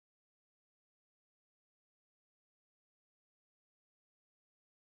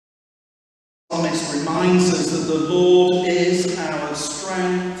psalmist reminds us that the Lord is our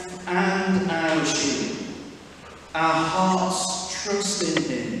strength and our shield. Our hearts trust in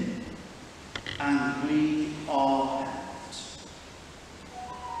him, and we are helped.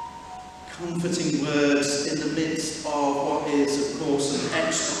 Comforting words in the midst of what is, of course, an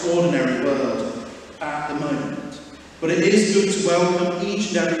extraordinary world at the moment. But it is good to welcome each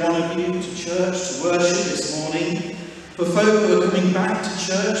and every one of you to church to worship this morning. For folk who are coming back to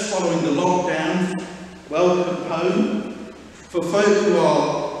church following the lockdown, welcome home. For folk who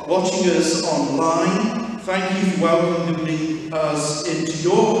are watching us online, thank you for welcoming us into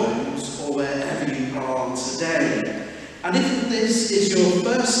your homes or wherever you are today. And if this is your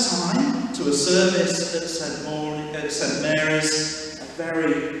first time to a service at St Mary's, a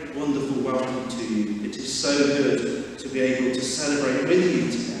very wonderful welcome to you. It is so good to be able to celebrate with you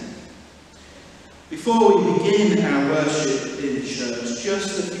today. Before we begin our worship in church,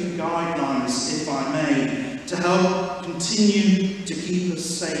 just a few guidelines, if I may, to help continue to keep us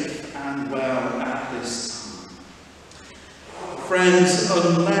safe and well at this time. Friends,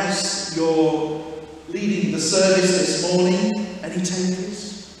 unless you're leading the service this morning, any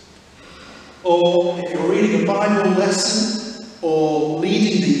takers? Or if you're reading a Bible lesson or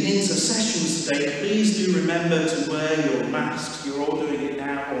leading the intercessions today, please do remember to wear your mask. You're all doing it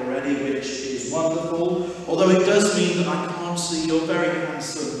now already, which is wonderful, although it does mean that I can't see your very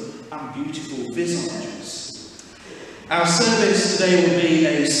handsome and beautiful visages. Our service today will be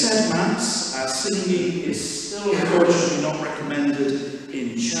a said mass. Our singing is still unfortunately not recommended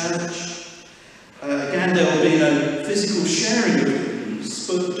in church. Again, there will be no physical sharing of the peace,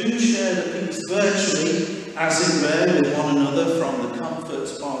 but do share the peace virtually, as it were, with one another from the comfort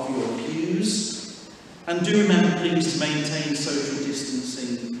of your pews. And do remember, please, to maintain social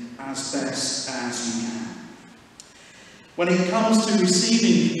distancing as best as you can. When it comes to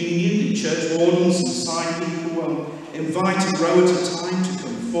receiving communion, the church wardens and side people will invite a row at a time to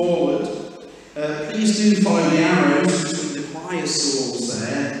come forward. Please do follow the arrows between the choir stalls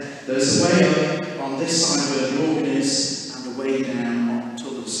there. There's a way up on this side where the organ is, and a way down on the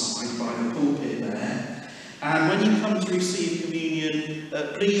other side by the pulpit there. And when you come to receive communion,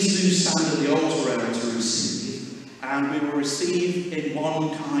 please do stand at the altar rail to receive. And we will receive in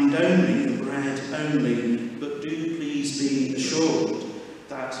one kind only, the bread only, but do please be assured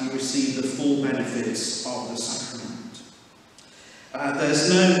that you receive the full benefits of the sacrament. There's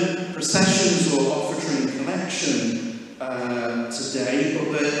no processions or offertory collection today,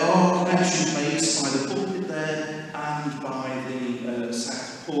 but there are collection plates by the pulpit there and by the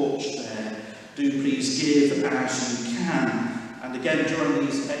south porch there. Do please give as you can. And again, during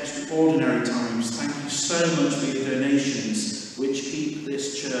these extraordinary times, thank you so much for your donations, which keep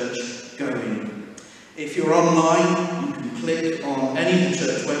this church going. If you're online, you can click on any of the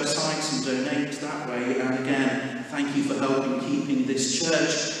church websites and donate that way. And again, thank you for helping keeping this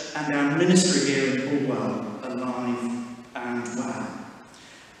church and our ministry here in Bulwell alive and well.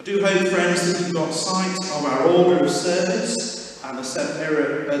 I do hope, friends, that you've got sight of our order of service and the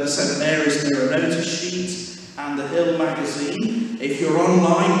St Mary's Mirror notice sheet and the Hill magazine. If you're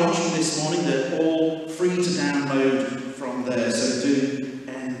online watching this morning, they're all free to download from there, so do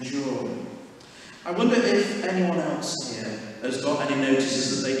enjoy. I wonder if anyone else here has got any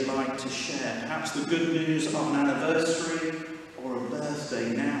notices that they'd like to share. Perhaps the good news of an anniversary or a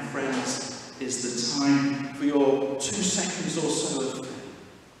birthday. Now, friends, is the time for your 2 seconds or so of fame.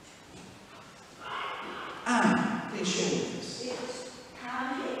 Anne, please share with us. It's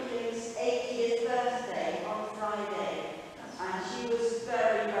Pam Hicklin's 80th birthday on Friday, and she was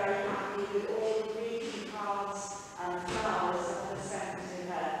very, very happy with all the greeting cards and flowers that were sent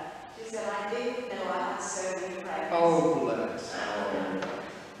to her. She said, I didn't know I had so many friends. Oh, bless. Oh.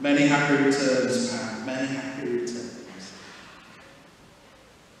 Many happy returns, Pam. Many happy returns.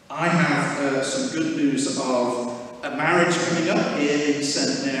 I have some good news of a marriage coming up here in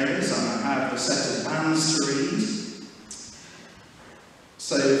St Mary's, and I have a set of banns to read.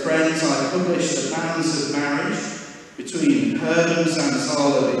 So, friends, I published the banns of marriage between Herman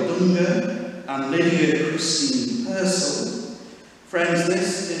Zanzala Idunga and Lydia Christine Purcell. Friends,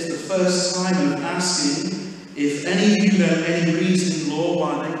 this is the first time of asking if any of you know any reason in law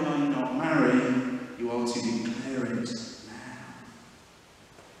why they might not marry. You are to declare it now.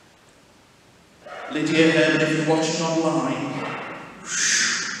 Lydia, Herman, if you're watching online,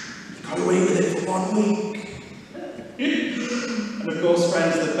 you got away with it for 1 week. And of course,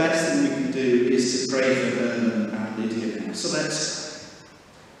 friends, the best thing we can do is to pray for Herman and Lydia now. So let's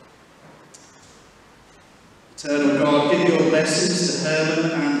pray. Eternal God, give your blessings to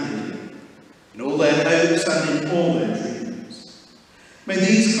Herman and Lydia in all their hopes and in all their dreams. May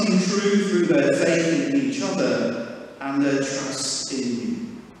these come true through their faith in each other and their trust in you.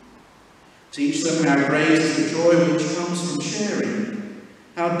 Teach them how great is the joy which comes from sharing,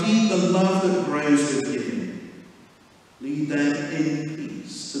 how deep the love that grows with giving. Lead them in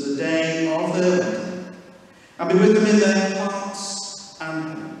peace to the day of their wedding, and be with them in their hearts and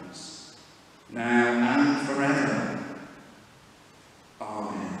homes, now and forever.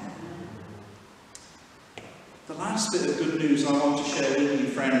 Amen. The last bit of good news I want to share with you,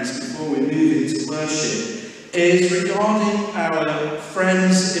 friends, before we move into worship, is regarding our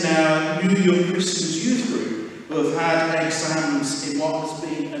friends in our New Young Christians Youth Group who have had exams in what has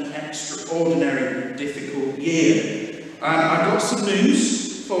been an extraordinary, difficult year. And I've got some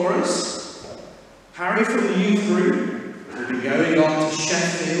news for us. Harry from the youth group will be going on to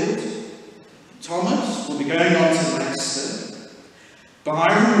Sheffield. Thomas will be going on to Leicester.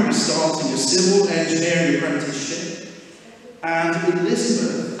 Byron will be starting a civil engineering apprenticeship. And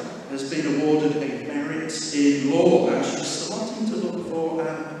Elizabeth has been awarded a merit in law, and she's starting to look for an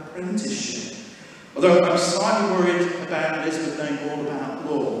apprenticeship. Although I'm slightly worried about Elizabeth knowing all about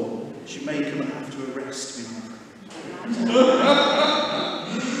law, she may come and have to arrest me, my friend.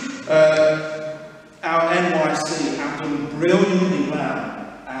 Our NYC have done brilliantly well,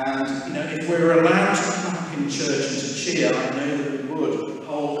 and if we're allowed to clap in church and to cheer, I know that we would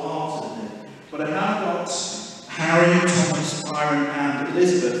wholeheartedly. But I have got Harry, Thomas, Byron and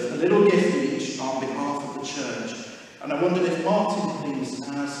Elizabeth a little gift each on behalf of the church. And I wondered if Martin, please,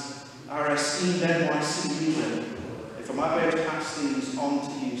 as our esteemed NYC leader, if I might be able to pass these on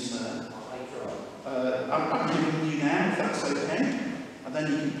to you, sir. I'm giving you now, if that's okay. And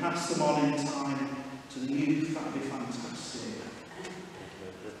then you can pass them on in time to the youth. That would be fantastic.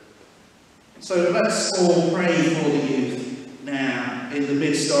 So let's all pray for the youth now, in the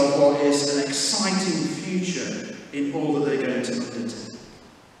midst of what is an exciting future in all that they're going to undertake.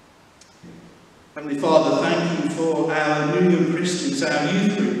 Heavenly Father, thank you for our New Young Christians, our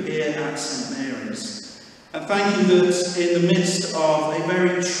youth group here at St Mary's. And thank you that in the midst of a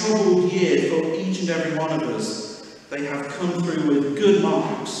very troubled year for each and every one of us, they have come through with good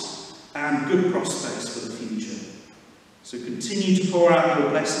marks and good prospects for the future. So continue to pour out your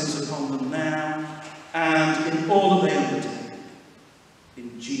blessings upon them now and in all that they undertake.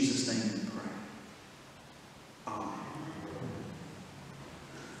 In Jesus' name we pray. Amen.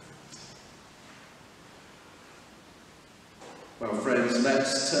 Well, friends,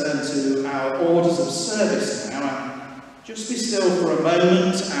 let's turn to our orders of service now. And just be still for a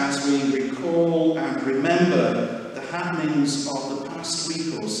moment as we recall and remember the happenings of the past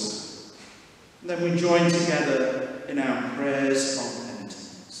week or so. And then we join together in our prayers of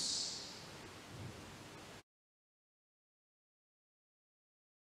penitence.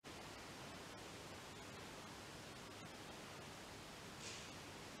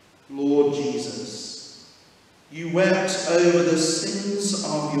 Lord Jesus, you wept over the sins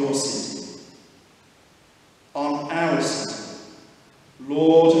of your city. On our city,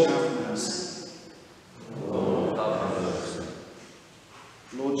 Lord, have mercy. Lord, have mercy.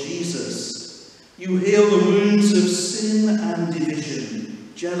 Lord Jesus, you heal the wounds of sin and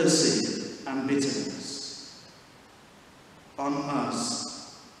division, jealousy and bitterness. On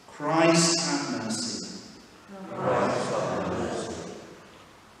us, Christ, have mercy. Christ, have mercy.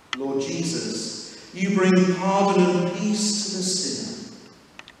 Lord Jesus, you bring pardon and peace to the sinner.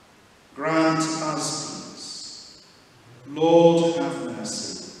 Grant us peace. Lord, have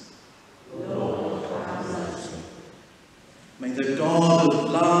mercy. Lord, have mercy. May the God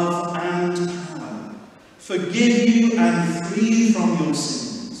of love and power forgive you and free you from your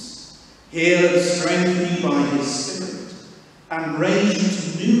sins, heal and strengthen you by his Spirit, and raise you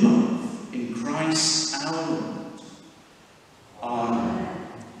to new life in Christ our Lord. Amen.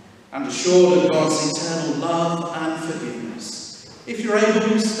 And assured of God's eternal love and forgiveness, if you're able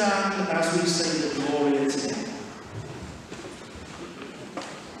to stand as we sing the Gloria together.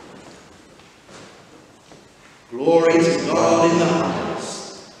 Glory to God in the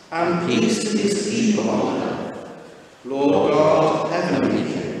highest, and peace to his people on earth. Lord God, heavenly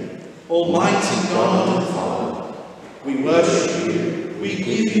King, almighty God and Father, we worship you, we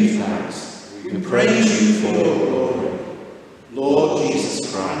give you thanks, we praise you for your glory. Lord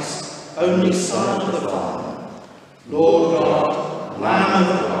Jesus Christ, only Son of the Father, Lord God, Lamb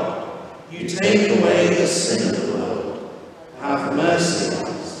of God, you take away the sin of the world. Have mercy on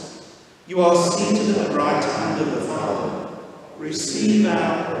us. You are seated at the right hand of the Father. Receive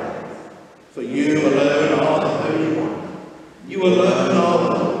our prayer. For you alone are the Holy One. You alone are the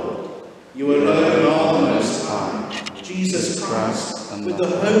Lord. You alone are the Most High, Jesus Christ, with the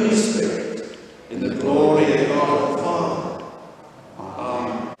Holy Spirit, in the glory of God the Father.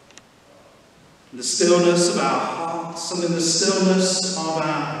 the stillness of our hearts and in the stillness of our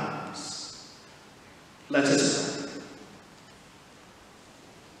homes. Let us pray.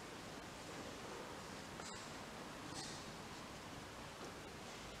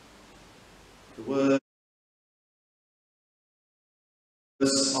 The words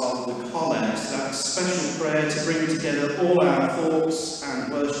of the collect, that special prayer to bring together all our thoughts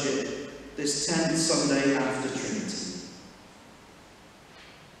and worship this 10th Sunday after Trinity.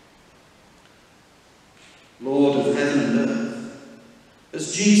 Lord of heaven and earth,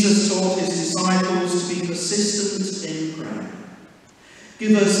 as Jesus taught his disciples to be persistent in prayer,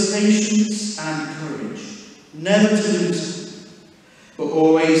 give us patience and courage, never to lose it, but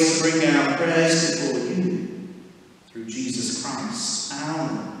always to bring our prayers before you, through Jesus Christ, our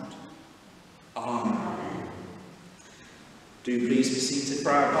Lord. Amen. Do please be seated for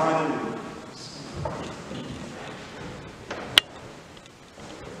our Bible readings.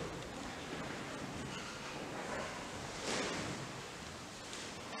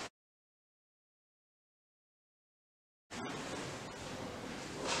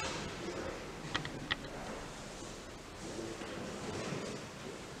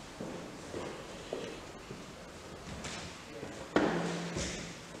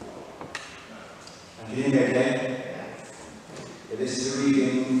 This is a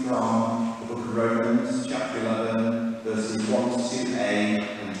reading from the book of Romans, chapter 11, verses 1 to 2a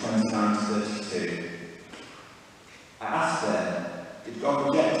and 29 to 32. I asked then, did God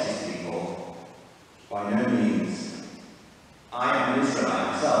reject his people? By no means. I am an Israelite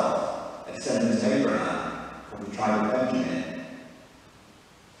myself, a descendant of Abraham, from the tribe of Benjamin.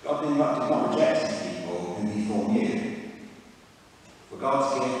 God did not reject his people whom he foreknew. For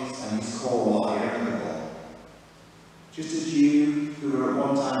God's gifts and his call are irrevocable. Just as you, who were at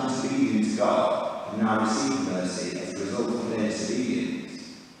one time disobedient to God, have now received mercy as a result of their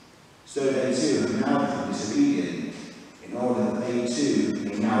disobedience, so they too have now become disobedient, in order that they too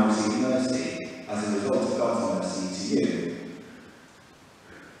may now receive mercy as a result of God's mercy to you.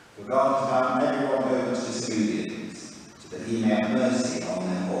 For God has bound everyone over to disobedience, so that he may have mercy on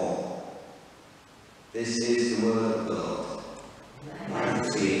them all. This is the word of the Lord.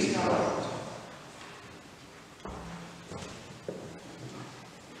 Thanks be to God.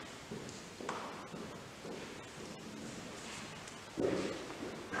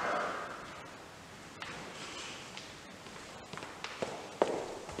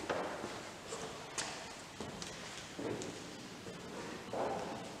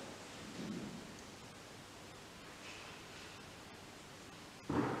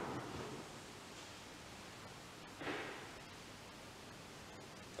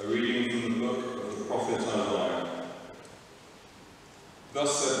 A reading from the book of the prophet Isaiah.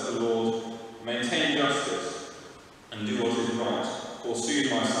 Thus said the Lord, maintain justice and do what is right, for soon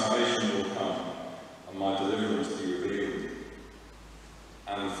my salvation will come, and my deliverance be revealed.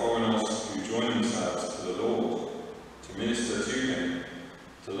 And the foreigners who join themselves to the Lord, to minister to him,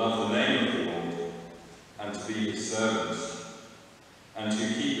 to love the name of the Lord, and to be his servants, and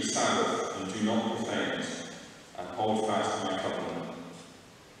to keep the Sabbath and do not profane it, and hold fast my covenant.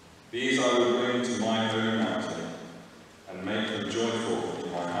 These I will bring to my holy mountain, and make them joyful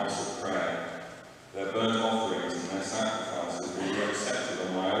in my house of prayer. Their burnt offerings and their sacrifices will be accepted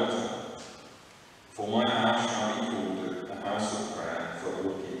on my altar. For my house shall be called a house of prayer for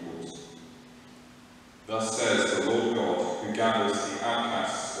all peoples. Thus says the Lord God, who gathers the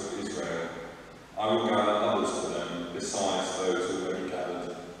outcasts of Israel. I will gather others for them, besides those already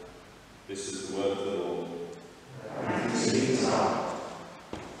gathered. This is the word of the Lord. Thanks be to God.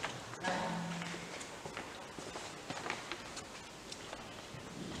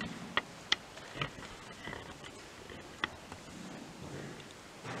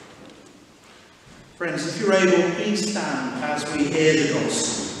 Friends, if you're able, please stand as we hear the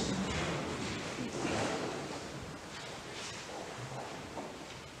gospel.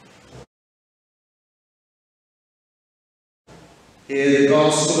 Hear the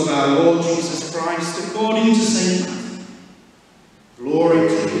gospel of our Lord Jesus Christ according to St. Matthew. Glory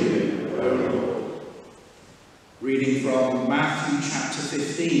to you, O Lord. Reading from Matthew chapter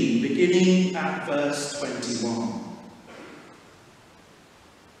 15, beginning at verse 21.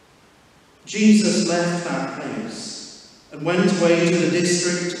 Jesus left that place and went away to the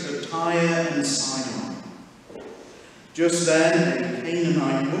district of Tyre and Sidon. Just then a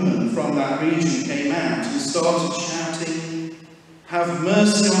Canaanite woman from that region came out and started shouting, "Have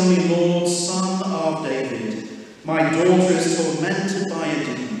mercy on me, Lord, Son of David. My daughter is tormented by a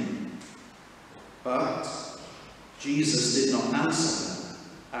demon." But Jesus did not answer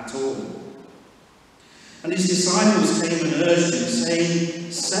her at all. And his disciples came and urged him,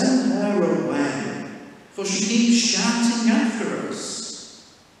 saying, "Send her away, for she keeps shouting after us."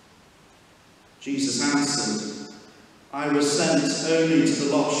 Jesus answered, "I was sent only to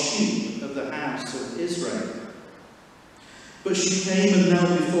the lost sheep of the house of Israel." But she came and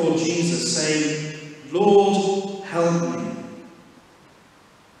knelt before Jesus, saying, "Lord, help me."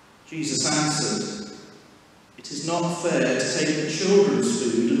 Jesus answered, "It is not fair to take the children's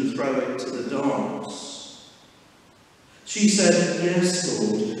food and throw it to the dogs." She said, "Yes,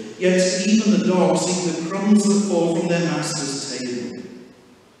 Lord, yet even the dogs eat the crumbs that fall from their master's table."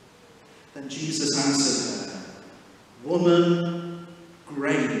 Then Jesus answered her, "Woman,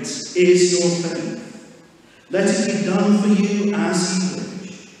 great is your faith. Let it be done for you as you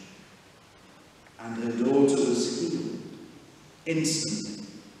wish." And her daughter was healed instantly.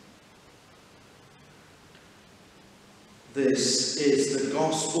 This is the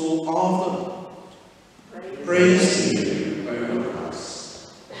gospel of the Lord. Praise to you, O Christ.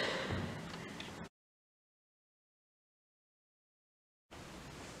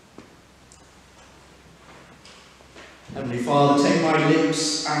 Heavenly Father, take my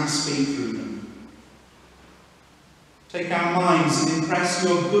lips and speak through them. Take our minds and impress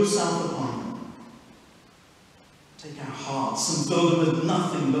your good self upon them. Take our hearts and fill them with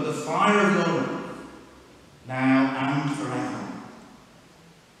nothing but the fire of your love, now and forever.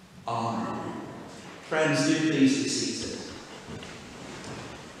 Amen. Friends, do please be seated.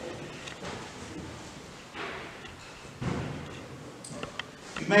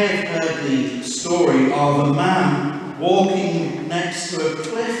 You may have heard the story of a man walking next to a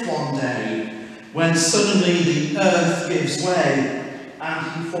cliff one day when suddenly the earth gives way and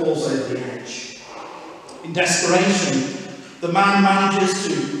he falls over the edge. In desperation, the man manages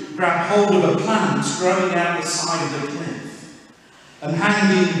to grab hold of a plant growing out the side of the cliff, and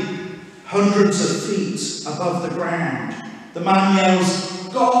hanging hundreds of feet above the ground, the man yells,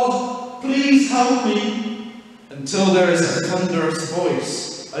 "God, please help me," until there is a thunderous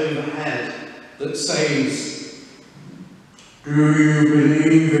voice overhead that says, "Do you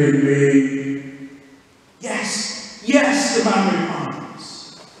believe in me?" "Yes, yes," the man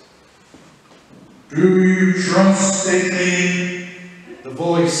replies. "Do you trust in me?" the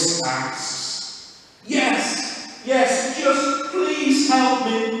voice asks. "Yes, yes, just please help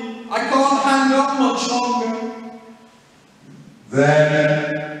me. I can't hang on much longer."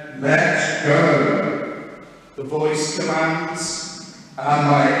 "Then let's go," the voice commands, "and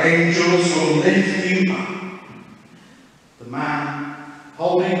my angels will lift you up." The man,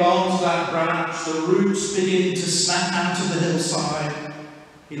 holding on to that branch, the roots begin to snap out of the hillside.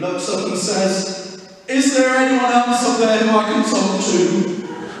 He looks up and says, "Is there anyone else up there who I can talk to?"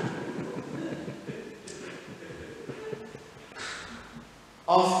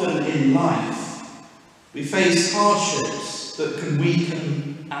 Often in life, we face hardships that can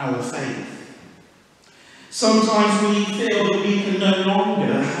weaken our faith. Sometimes we feel that we can no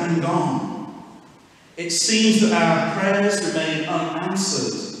longer hang on. It seems that our prayers remain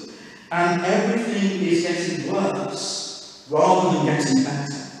unanswered, and everything is getting worse rather than getting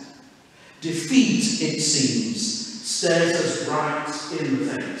better. Defeat, it seems, stares us right in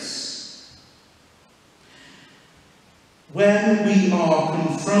the face. When we are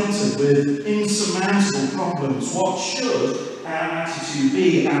confronted with insurmountable problems, what should our attitude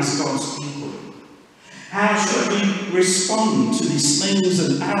be as God's people? How should we respond to these slings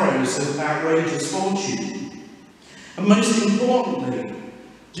and arrows of outrageous fortune? And most importantly,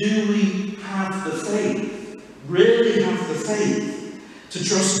 do we have the faith, really have the faith, to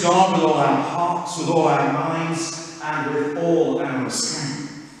trust God with all our hearts, with all our minds, and with all our strength?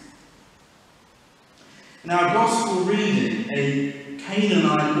 In our Gospel reading, a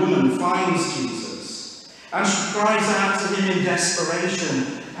Canaanite woman finds Jesus, and she cries out to him in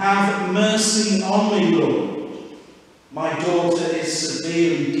desperation, "Have mercy on me, Lord. My daughter is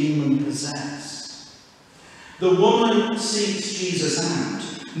severely demon-possessed." The woman seeks Jesus out,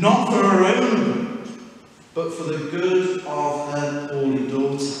 not for her own good, but for the good of her poorly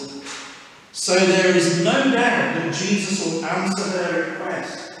daughter. So there is no doubt that Jesus will answer her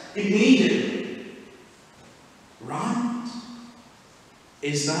request immediately. Right?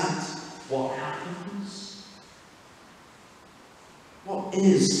 Is that what happens? What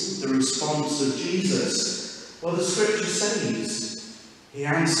is the response of Jesus? Well, the scripture says, he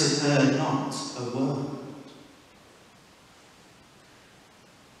answered her not a word.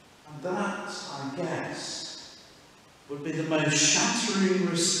 And that, I guess, would be the most shattering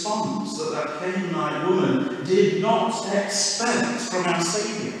response that Canaanite woman did not expect from our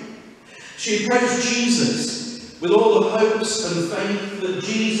Saviour. She approached Jesus with all the hopes and faith that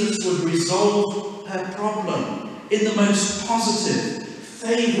Jesus would resolve her problem in the most positive,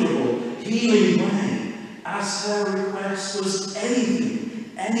 favourable, healing way, as her request was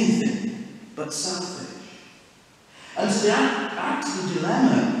anything but selfish. And to the act of the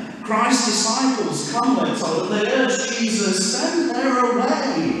dilemma, Christ's disciples come, we're told, and they urge Jesus, send her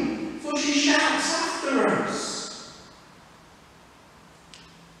away, for she shouts after us.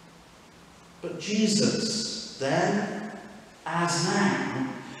 But Jesus, then, as now,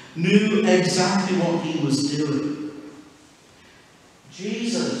 knew exactly what he was doing.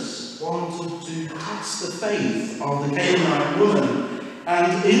 Jesus wanted to test the faith of the Canaanite woman,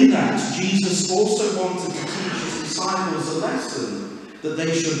 and in that, Jesus also wanted to teach his disciples a lesson that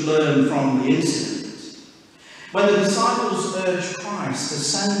they should learn from the incident. When the disciples urged Christ to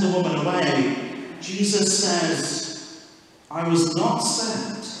send the woman away, Jesus says, I was not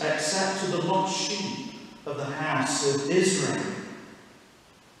sent except to the lost sheep of the house of Israel.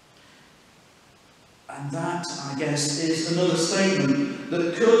 And that, I guess, is another statement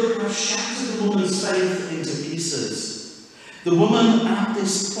that could have shattered the woman's faith into pieces. The woman at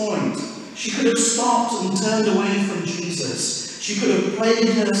this point, she could have stopped and turned away from Jesus. She could have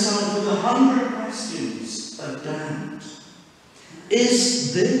plagued herself with 100 questions of doubt.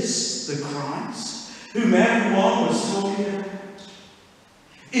 Is this the Christ whom everyone was talking about?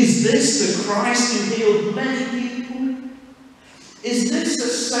 Is this the Christ who healed many people? Is this the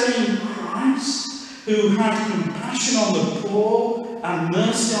same Christ who had compassion on the poor and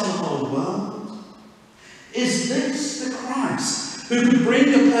mercy on the whole world? Is this the Christ who could bring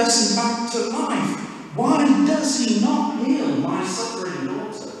a person back to life? Why does he not heal my suffering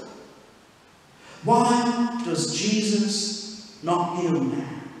daughter? Why does Jesus not heal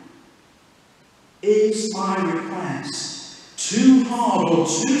now? Is my request too hard or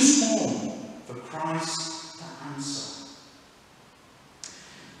too small for Christ to answer?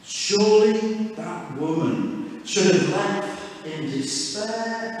 Surely that woman should have left in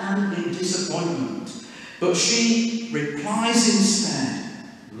despair and in disappointment, but she replies instead,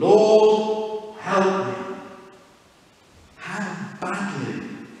 Lord, help me. How badly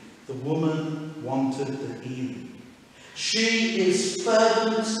the woman wanted the healing. She is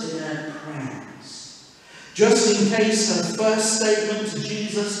fervent in her prayers. Just in case her first statement to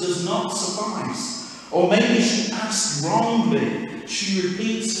Jesus does not suffice, or maybe she asked wrongly, she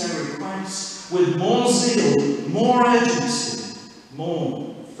repeats her request with more zeal, more urgency,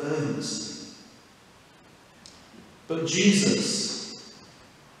 more fervency. But Jesus,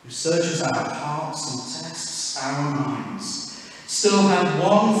 who searches our hearts and tests our minds, still had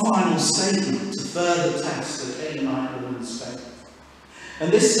one final statement to further test the Canaanite woman's faith.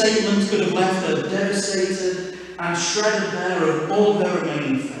 And this statement could have left her devastated and shredded bare of all her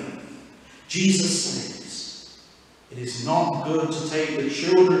remaining faith. Jesus says, it is not good to take the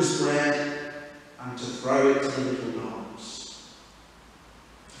children's bread and to throw it to the little dogs.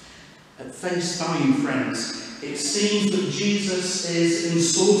 At face value, friends, it seems that Jesus is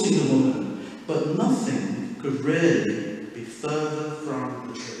insulting the woman, but nothing could really be further from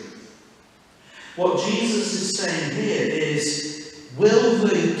the truth. What Jesus is saying here is, will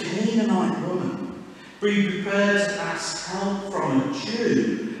the Canaanite woman be prepared to ask help from a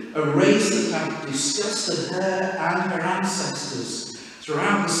Jew, a race that had disgusted her and her ancestors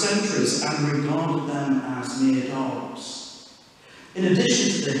throughout the centuries and regarded them as mere dogs? In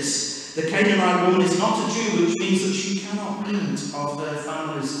addition to this, the Canaanite woman is not a Jew, which means that she cannot eat of her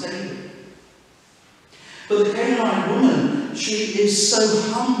family's table. But the Canaanite woman, she is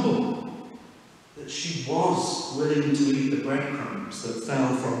so humble that she was willing to eat the breadcrumbs that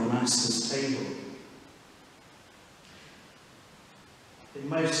fell from the master's table. In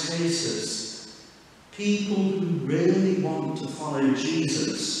most cases, people who really want to follow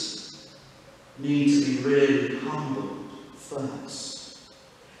Jesus need to be really humbled first.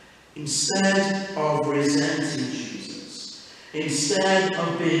 Instead of resenting Jesus, instead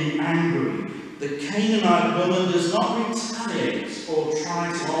of being angry, the Canaanite woman does not retaliate or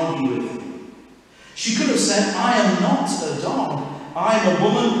try to argue with him. She could have said, I am not a dog. I am a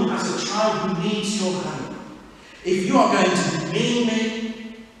woman who has a child who needs your help. If you are going to demean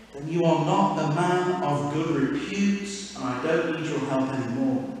me, then you are not a man of good repute, and I don't need your help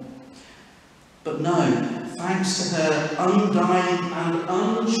anymore. But no, thanks to her undying and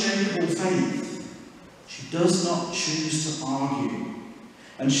unshakable faith, she does not choose to argue,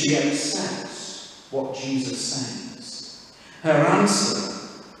 and she accepts what Jesus says. Her answer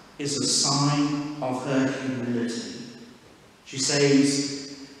is a sign of her humility. She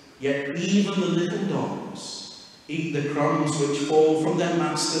says, yet even the little dogs eat the crumbs which fall from their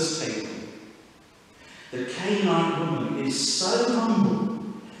master's table. The Canaanite woman is so humble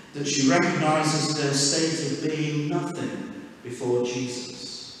that she recognizes her state of being nothing before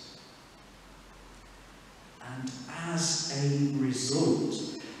Jesus.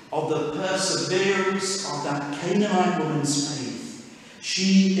 the perseverance of that Canaanite woman's faith,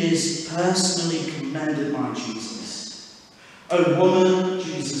 she is personally commended by Jesus. "O woman,"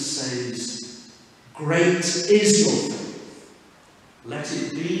 Jesus says, "great is your faith. Let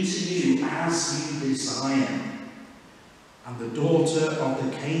it be to you as you desire." And the daughter of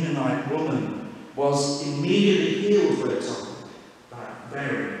the Canaanite woman was immediately healed, we're told, that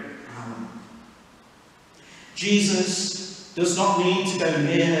very hour. Jesus does not need to go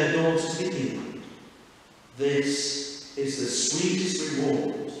near her daughter to be healed. This is the sweetest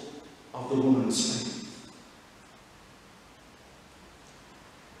reward of the woman's faith.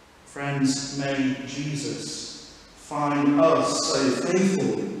 Friends, may Jesus find us so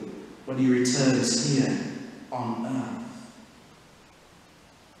faithful when he returns here on earth.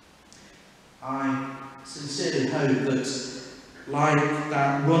 I sincerely hope that, like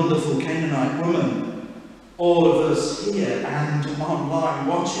that wonderful Canaanite woman, all of us here and online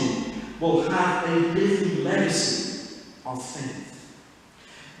watching will have a living legacy of faith.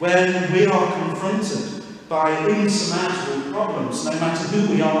 When we are confronted by insurmountable problems, no matter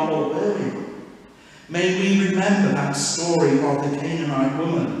who we are or where we are, may we remember that story of the Canaanite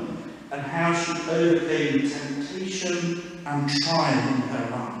woman and how she overcame temptation and trial in her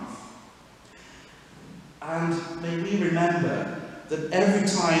life. And may we remember that every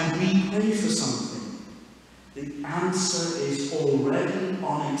time we pray for something, the answer is already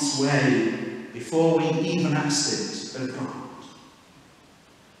on its way before we even asked it of God.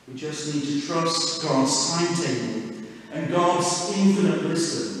 We just need to trust God's timetable and God's infinite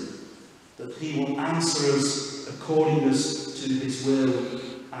wisdom, that he will answer us according to his will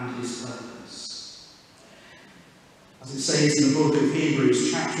and his purpose. As it says in the book of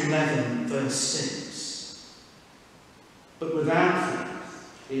Hebrews, chapter 11, verse 6, "But without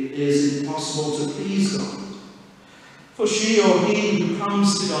faith it is impossible to please God. For she or he who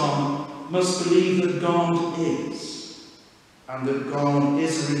comes to God must believe that God is, and that God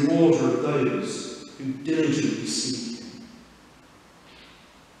is a rewarder of those who diligently seek him."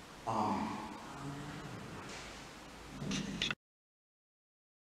 Amen.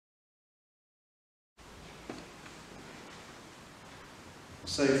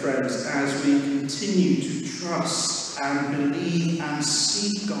 So friends, as we continue to trust and believe and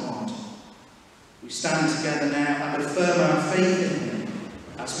seek God, we stand together now and affirm our faith in him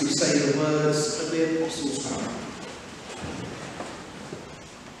as we say the words of the Apostles' Creed.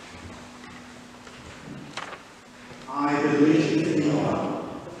 I believe in God,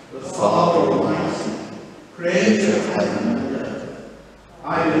 the Father Almighty, creator of heaven and earth.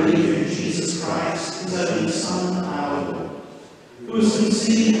 I believe in Jesus Christ, his only Son, our Lord, who was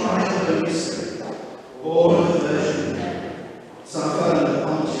conceived by the Holy Spirit, born of the Virgin Mary, suffered under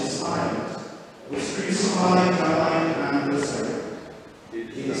Pontius Pilate, was crucified, died, and was buried.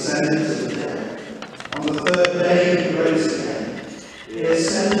 He descended to the dead. On the third day he rose again. He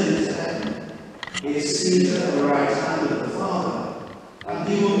ascended into heaven. He is seated at the right hand of the Father, and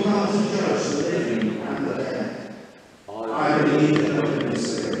he will come to judge the living and the dead. I believe in the Holy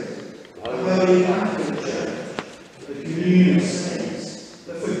Spirit, the Holy Catholic Church, the communion of saints,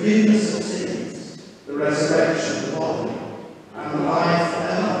 the forgiveness of sins, the resurrection of the body, and the life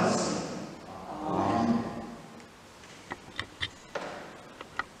everlasting. Amen.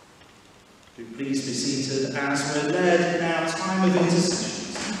 Do please be seated as we're led in our time of intercession.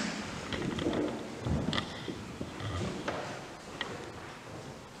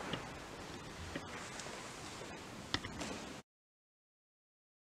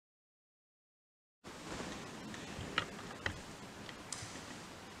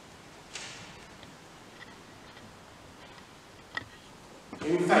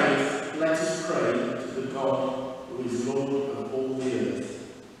 In faith, let us pray to the God who is Lord of all the earth.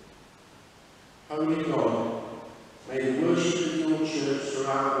 Holy God, may the worship of your church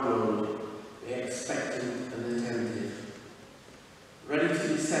throughout the world be expectant and attentive, ready to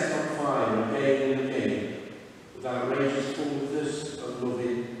be set on fire again and again, with outrageous fullness of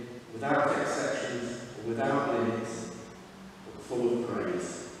loving, without exceptions and without limits, but full of praise.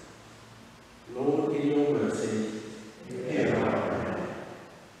 Lord, in your mercy, hear our prayer.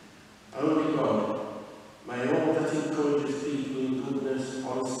 Holy God, may all that encourages people in goodness,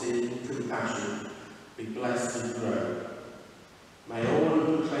 honesty and compassion be blessed and grow. May all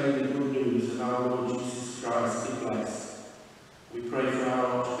who proclaim the good news of our Lord Jesus Christ be blessed. We pray for our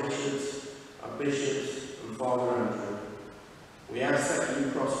archbishops, our bishops and Father Andrew. We ask that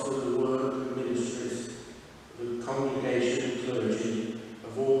you prosper the work and ministries of the congregation and clergy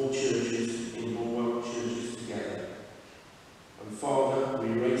of all the churches in Bulwell churches together. And Father, we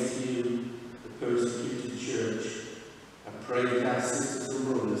raise to you the persecuted church and pray that our sisters and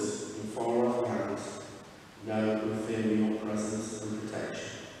brothers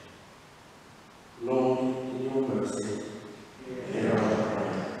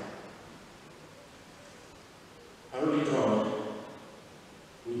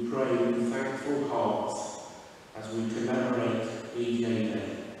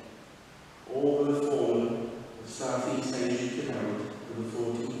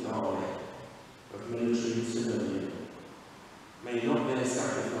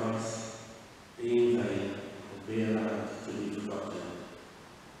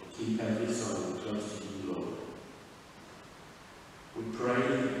keep every soul close to you, Lord. We pray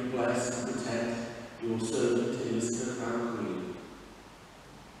that you bless and protect your servant Elizabeth and Queen.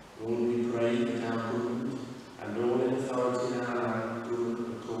 Lord, we pray that our government and all in authority in our land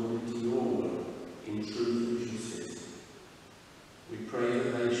govern according to your will, in truth and justice. We pray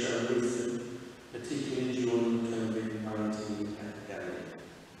that they show wisdom, particularly during the COVID-19 epidemic.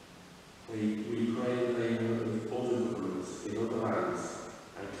 We pray that they work with other governments in other lands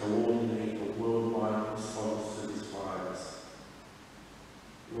and coordinate a worldwide response to this virus.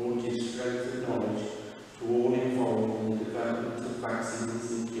 Lord, give strength and knowledge to all involved in the development of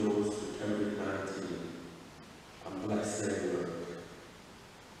vaccines and cures for COVID-19, and bless their work.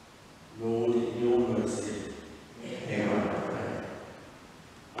 Lord, in your mercy, hear our prayer.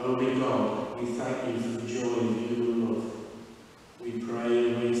 Holy God, we thank you for the joy of your love. We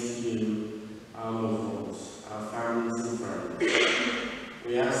pray and raise to you our loved ones, our families and friends.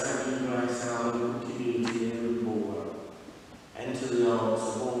 We ask that you bless our little community here in Bulwell. Enter the hearts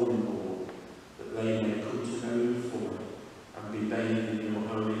of all involved, that they may come to know you fully and be bathed in your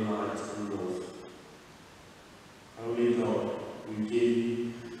holy light and love. Holy God, we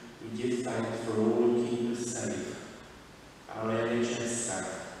give thanks for all who keep us safe, our NHS staff,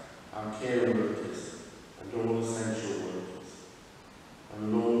 our care workers, and all essential workers. And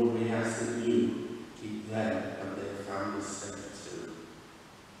Lord, we ask that you keep them and their families safe too.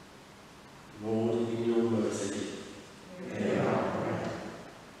 Lord, in your mercy, hear our prayer.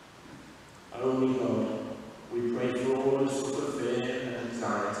 Holy God, we pray for all who suffer fear and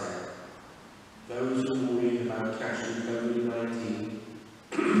anxiety, those who worry about catching COVID-19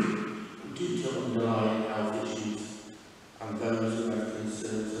 due to underlying health issues, and those who have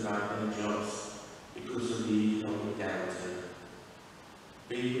concerns about their jobs because of the economic downturn.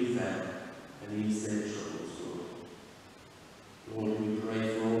 Be with them and ease their troubles, Lord. Lord, we pray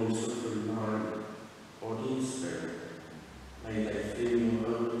for all who suffer in mind, body and spirit. May they feel your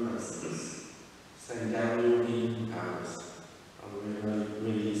own presence. Send down your healing powers and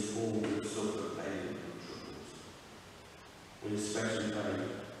release all who suffer pain and troubles. We especially pray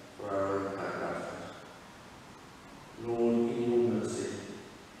for our own Advent. Lord, in your mercy,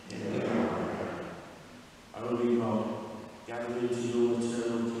 hear our prayer. Holy God, gather into your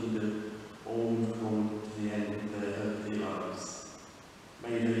eternal kingdom all who have come to the end of their earthly lives.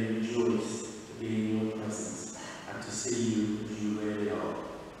 May they rejoice to be in your presence and to see you as you really are.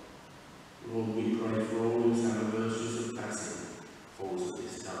 Lord, we pray for all whose anniversaries of passing falls at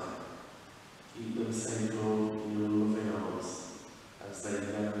this time. Keep them safe, Lord, in your loving arms, as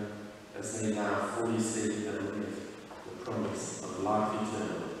they now fully see and live the promise of life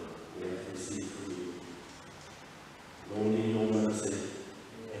eternal we have received from you. Lord, in your mercy,